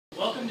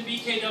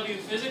BKW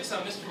Physics.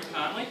 I'm Mr.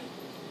 McConley.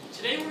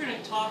 Today we're going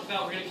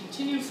to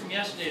continue from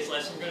yesterday's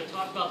lesson, we're going to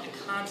talk about the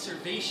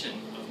conservation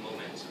of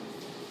momentum.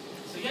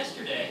 So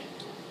yesterday,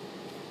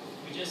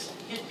 we just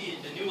hit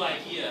the new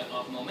idea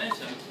of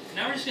momentum, and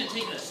now we're just going to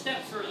take it a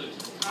step further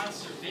to the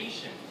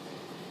conservation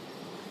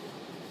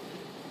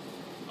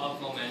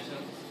of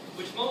momentum,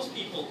 which most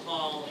people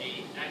call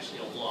actually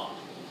a law.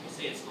 They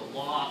say it's the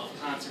law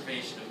of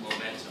conservation of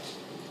momentum.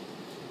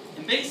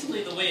 And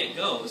basically the way it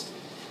goes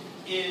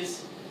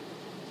is,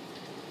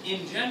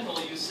 in general,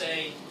 you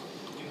say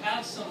you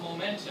have some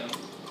momentum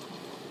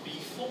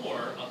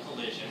before a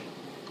collision.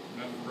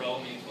 Remember,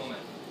 rho means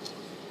momentum.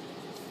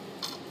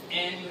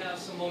 And you have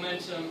some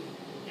momentum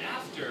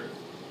after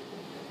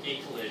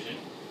a collision.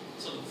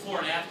 So the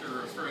before and after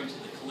are referring to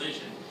the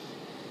collision.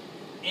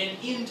 And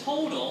in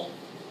total,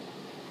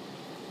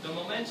 the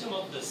momentum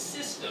of the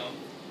system,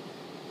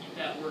 keep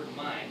that word in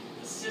mind,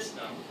 the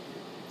system,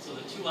 so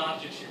the two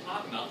objects you're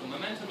talking about, the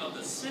momentum of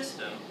the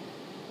system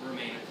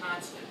remain a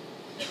constant.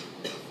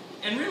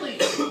 And really,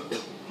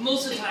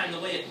 most of the time the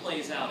way it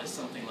plays out is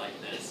something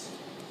like this.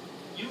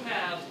 You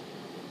have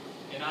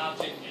an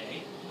object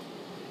A,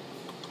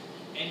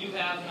 and you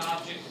have an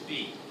object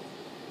B.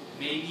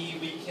 Maybe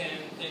we can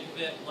think of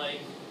it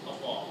like a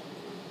ball.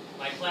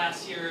 My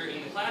class here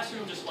in the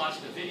classroom just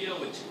watched a video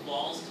with two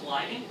balls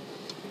colliding.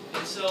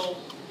 And so,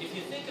 if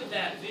you think of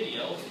that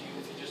video, if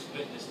you just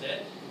witnessed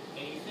it,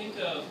 and you think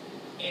of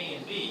A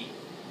and B,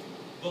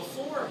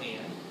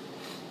 beforehand,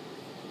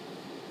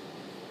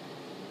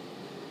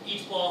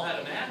 each ball had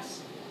a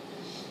mass,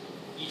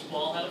 each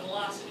ball had a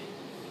velocity.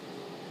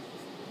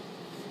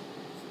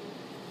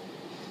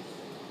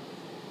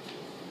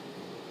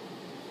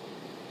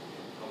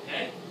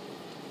 Okay?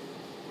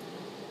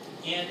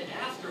 And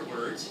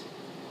afterwards,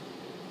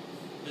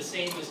 the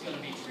same is going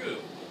to be true.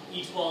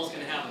 Each ball is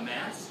going to have a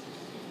mass,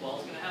 each ball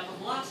is going to have a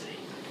velocity.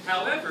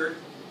 However,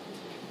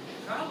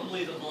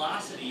 probably the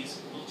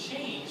velocities will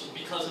change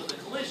because of the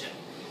collision.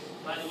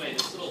 By the way,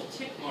 this little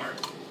tick mark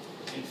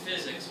in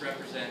physics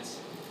represents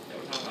that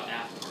we're talking about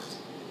afterwards.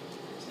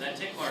 So that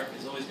tick mark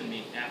is always going to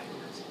mean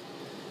afterwards.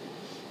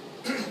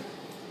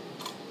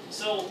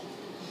 So,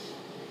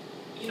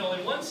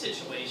 in one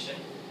situation,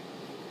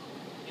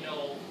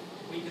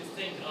 we could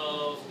think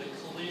of the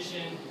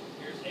collision.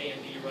 Here's A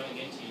and B running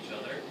into each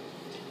other.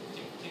 Tick,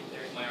 tick, tick.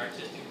 There's my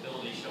artistic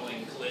ability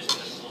showing collision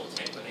as a little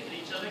tick when they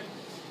hit each other.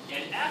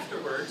 And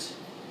afterwards,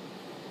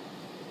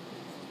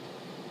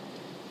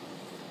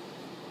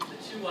 the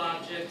two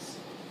objects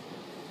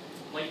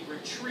might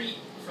retreat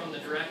from the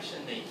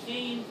direction they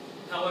came.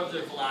 However,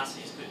 their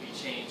velocities could be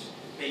changed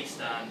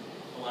based on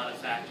a lot of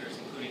factors,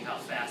 including how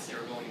fast they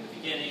were going in the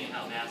beginning and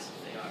how massive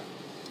they are.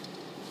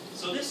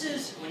 So this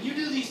is, when you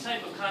do these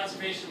type of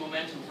conservation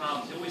momentum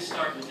problems, you always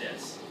start with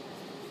this.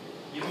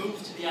 You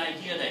move to the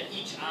idea that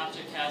each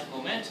object has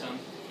momentum,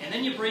 and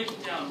then you break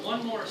it down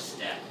one more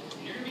step.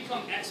 And you're going to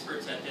become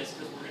experts at this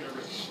because we're going to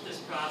repeat this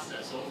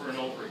process over and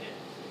over again.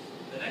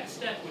 The next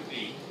step would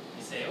be,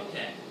 you say,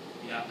 okay,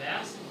 you got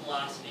mass and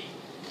velocity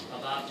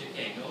of object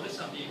A. Notice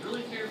I'm being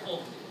really careful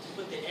to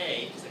put the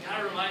A, because I got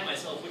to remind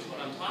myself which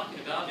one I'm talking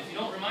about. If you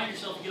don't remind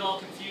yourself, you get all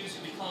confused,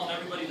 you'll be calling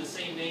everybody the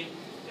same name,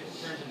 it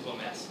turns into a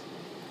mess.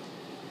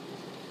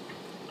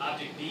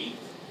 Object B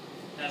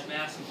has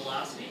mass and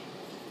velocity.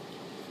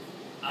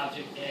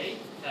 Object A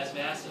has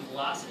mass and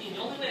velocity, and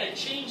the only way I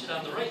change it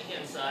on the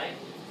right-hand side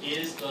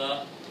is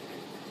the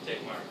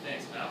tick mark.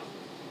 Thanks, pal.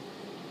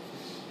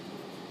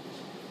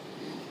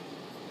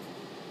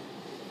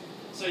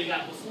 So you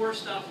got before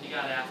stuff and you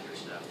got after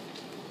stuff.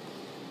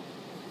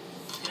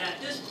 And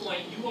at this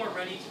point, you are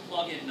ready to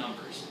plug in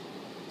numbers.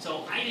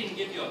 So I didn't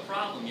give you a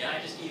problem yet,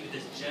 I just gave you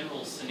this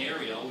general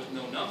scenario with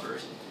no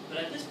numbers. But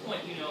at this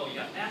point, you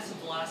got mass and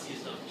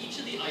velocities of each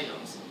of the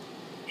items,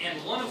 and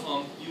one of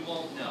them you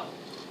won't know.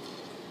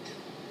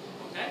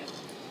 Okay?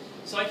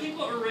 So I think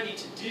what we're ready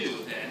to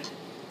do then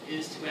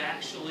is to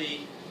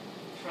actually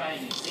try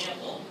an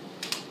example.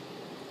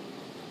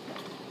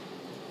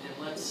 And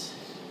let's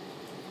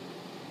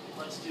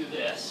do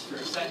this. For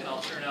a second,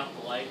 I'll turn out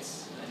the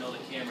lights. I know the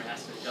camera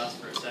has to adjust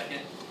for a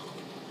second.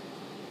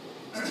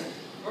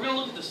 We're going to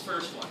look at this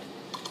first one.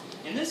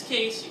 In this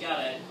case, you got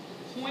a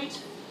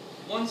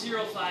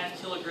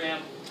 0.105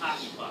 kilogram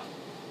hockey puck.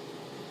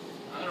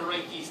 I'm going to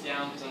write these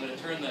down because I'm going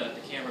to turn the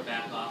camera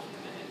back off in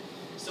a minute.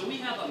 So we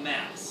have a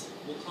mass.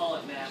 We'll call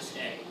it mass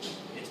A.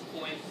 It's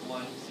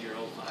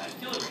 0.105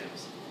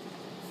 kilograms.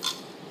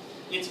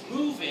 It's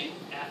moving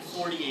at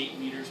 48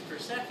 meters per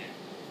second.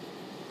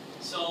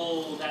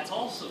 So that's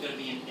also going to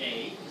be an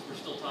A, because we're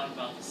still talking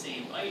about the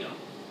same item.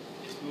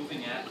 It's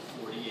moving at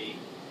 48 meters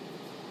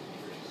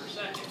per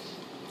second.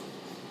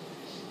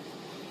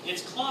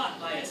 It's caught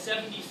by a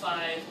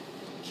 75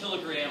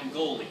 kilogram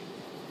goalie.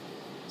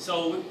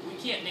 So we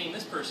can't name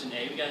this person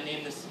A, we got to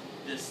name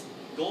this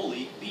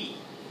goalie B.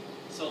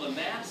 So the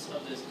mass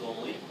of this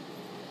goalie,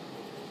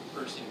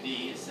 person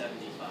B, is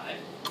 75.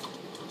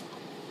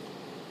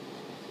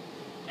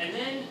 And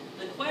then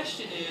the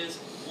question is,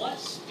 what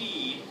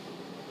speed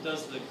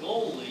does the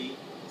goalie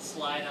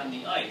slide on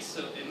the ice.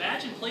 So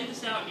imagine, play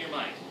this out in your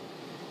mind.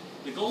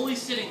 The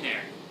goalie's sitting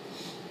there.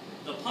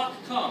 The puck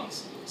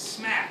comes,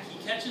 smack,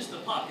 he catches the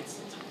puck. It's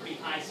a pretty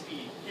high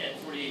speed hit,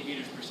 48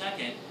 meters per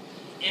second.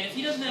 And if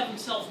he doesn't have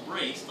himself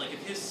braced, like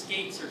if his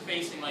skates are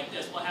facing like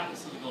this, what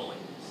happens to the goalie?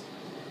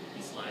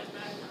 He slides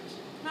backwards.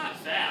 Not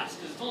fast,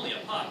 because it's only a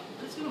puck,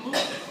 but it's going to move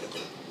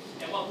it.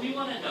 And what we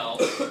want to know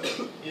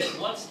is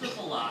what's the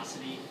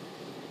velocity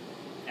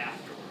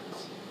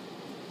afterwards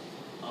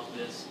of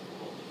this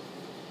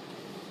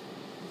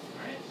goalie.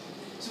 Alright?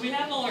 So we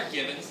have all our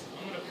givens.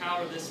 I'm going to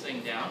power this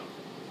thing down.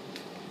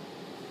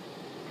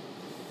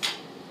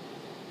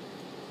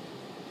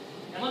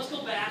 And let's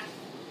go back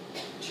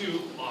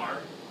to our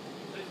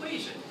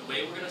equation, the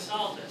way we're going to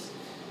solve this.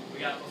 We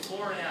got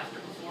before and after,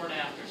 before and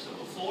after. So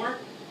before,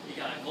 you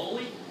got a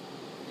goalie,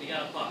 and you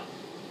got a puck.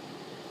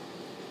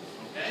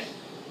 Okay?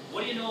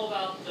 What do you know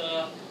about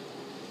the...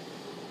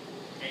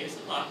 A is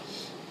the puck.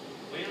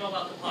 What do you know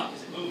about the puck?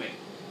 Is it moving?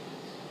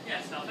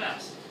 Yes, how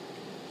fast?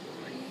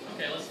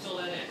 Okay, let's fill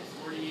that in.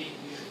 48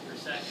 meters per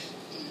second.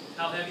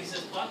 How heavy is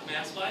this puck,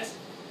 mass-wise?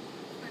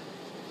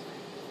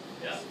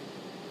 Yeah.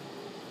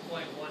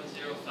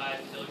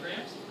 0.105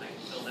 kilograms. I can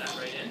fill that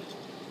right in.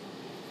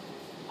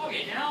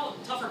 Okay, now,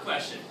 tougher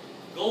question.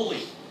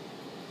 Goalie.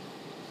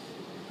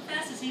 How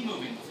fast is he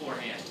moving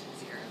beforehand?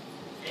 0.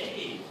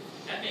 Hey,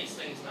 that makes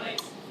things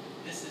nice.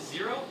 This is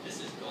 0, this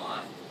is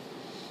gone.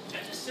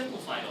 That just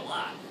simplified a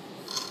lot.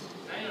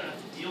 Now you don't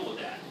have to deal with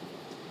that.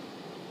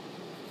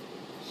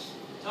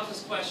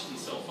 Toughest question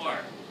so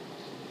far.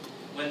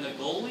 When the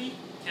goalie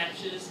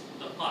catches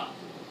the puck,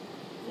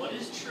 what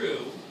is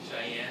true,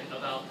 Cheyenne,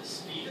 about the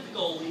speed of the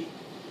goalie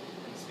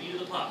and the speed of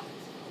the puck?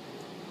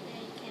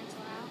 They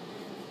cancel out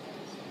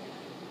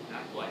and there's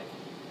Not quite.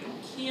 They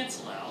don't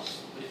cancel out,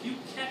 but if you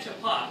catch a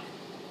puck,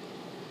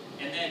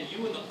 and then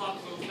you and the puck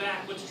move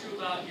back, what's true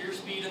about your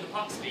speed and the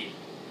puck's speed?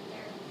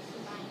 they're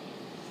combining.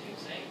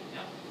 Same,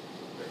 yeah.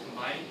 They're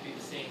combining to be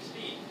the same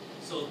speed.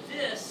 So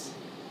this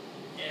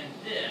and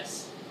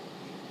this,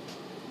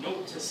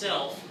 note to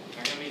self,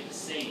 are going to be the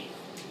same.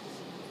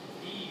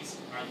 These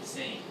are the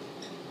same.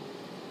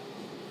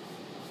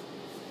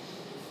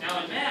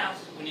 Now in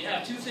math, when you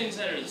have two things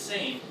that are the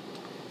same, you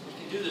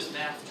can do this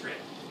math trick.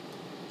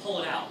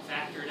 Pull it out,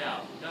 factor it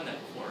out. You've done that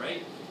before,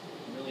 right?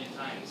 A million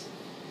times.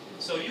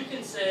 So you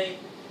can say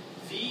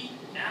V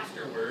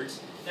afterwards.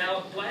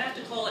 Now, do I have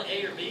to call it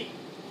A or B?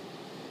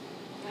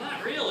 Well,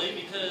 not really,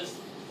 because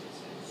it's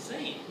the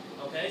same.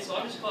 Okay, so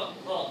I'm just call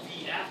it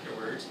V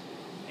afterwards.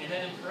 And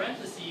then in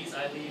parentheses,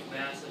 I leave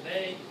mass of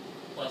A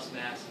plus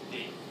mass of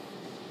B.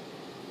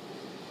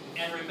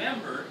 And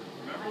remember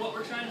what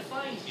we're trying to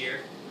find here.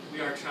 We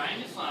are trying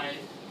to find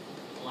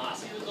the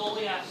velocity of the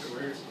goalie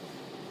afterwards.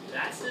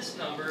 That's this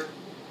number.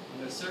 I'm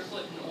going to circle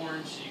it in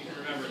orange so you can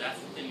remember that's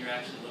the thing you're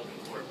actually looking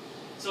for.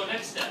 So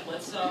next step,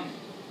 let's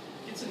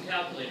get some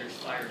calculators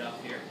fired up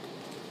here.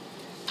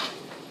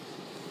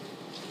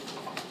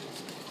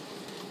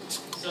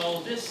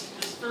 So this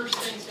first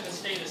thing's going to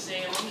stay the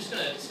same. I'm just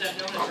going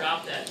to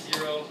drop that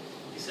 0.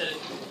 You said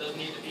it doesn't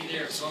need to be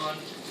there, it's gone.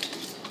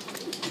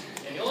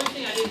 And the only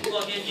thing I didn't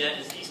plug in yet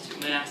is these two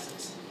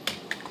masses.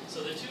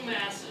 So the two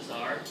masses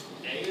are,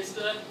 A is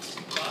the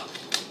puck,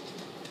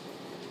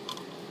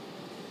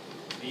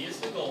 B is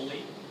the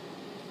goalie.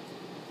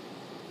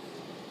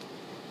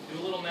 Do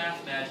a little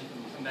math magic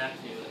and come back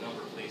to me with a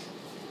number, please.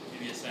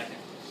 Give me a second.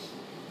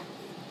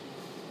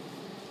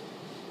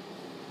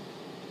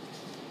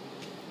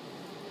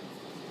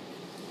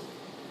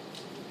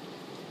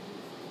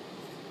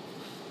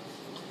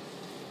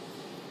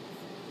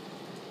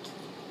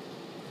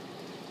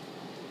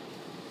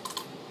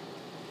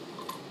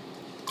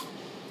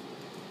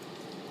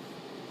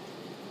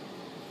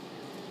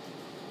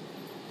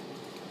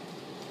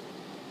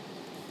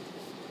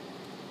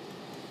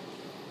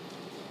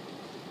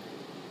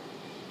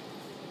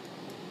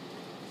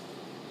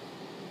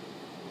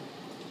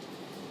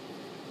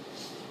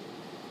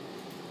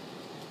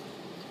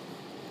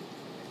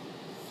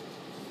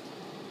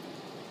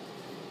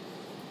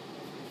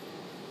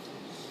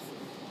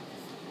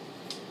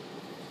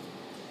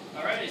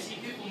 Alright, I see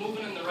people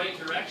moving in the right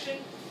direction.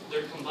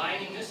 They're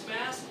combining this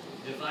mass,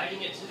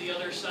 dividing it to the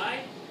other side,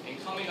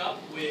 and coming up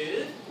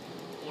with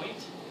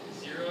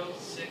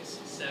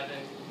 0.067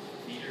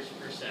 meters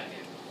per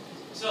second.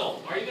 So,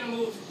 are you going to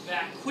move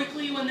back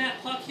quickly when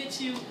that puck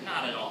hits you?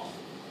 Not at all.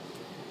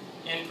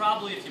 And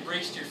probably if you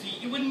braced your feet,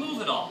 you wouldn't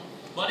move at all.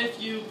 But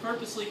if you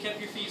purposely kept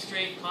your feet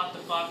straight, caught the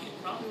puck, it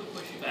probably would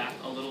push you back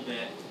a little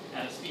bit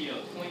at a speed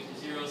of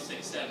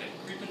 0.067,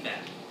 creeping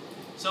back.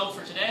 So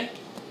for today,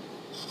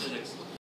 physics.